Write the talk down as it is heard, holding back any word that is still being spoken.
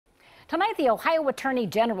Tonight, the Ohio Attorney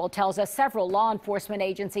General tells us several law enforcement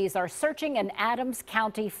agencies are searching an Adams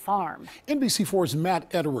County farm. NBC4's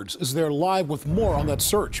Matt Edwards is there live with more on that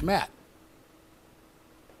search. Matt.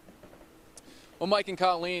 Well, Mike and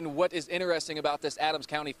Colleen, what is interesting about this Adams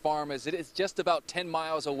County farm is it is just about 10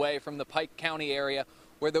 miles away from the Pike County area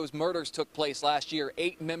where those murders took place last year.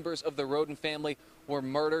 8 members of the Rhoden family were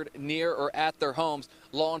murdered near or at their homes.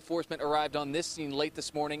 Law enforcement arrived on this scene late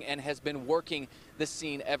this morning and has been working the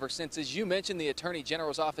scene ever since. As you mentioned, the Attorney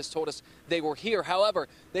General's office told us they were here. However,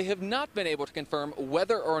 they have not been able to confirm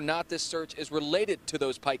whether or not this search is related to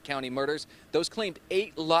those Pike County murders. Those claimed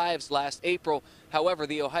 8 lives last April. However,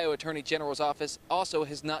 the Ohio Attorney General's office also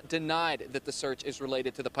has not denied that the search is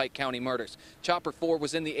related to the Pike County murders. Chopper 4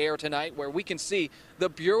 was in the air tonight, where we can see the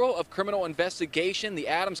Bureau of Criminal Investigation, the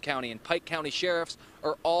Adams County and Pike County sheriffs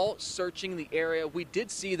are all searching the area. We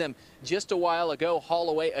did see them just a while ago haul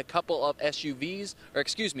away a couple of ATVs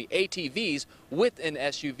with an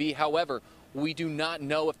SUV. However, we do not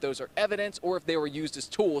know if those are evidence or if they were used as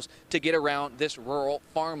tools to get around this rural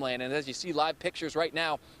farmland. And as you see live pictures right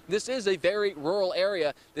now, this is a very rural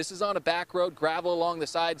area. This is on a back road, gravel along the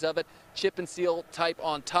sides of it, chip and seal type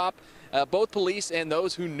on top. Both police and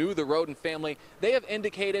those who knew the Rhoden family, they have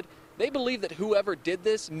indicated they believe that whoever did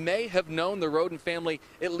this may have known the Rhoden family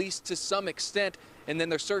at least to some extent, and then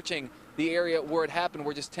they're searching the area where it happened.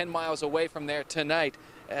 We're just 10 miles away from there tonight,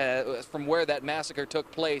 from where that massacre took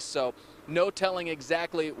place. So no telling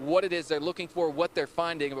exactly what it is they're looking for, what they're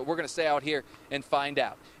finding, but we're going to stay out here and find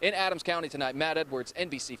out. In Adams County tonight, Matt Edwards,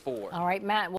 NBC4. All right, Matt.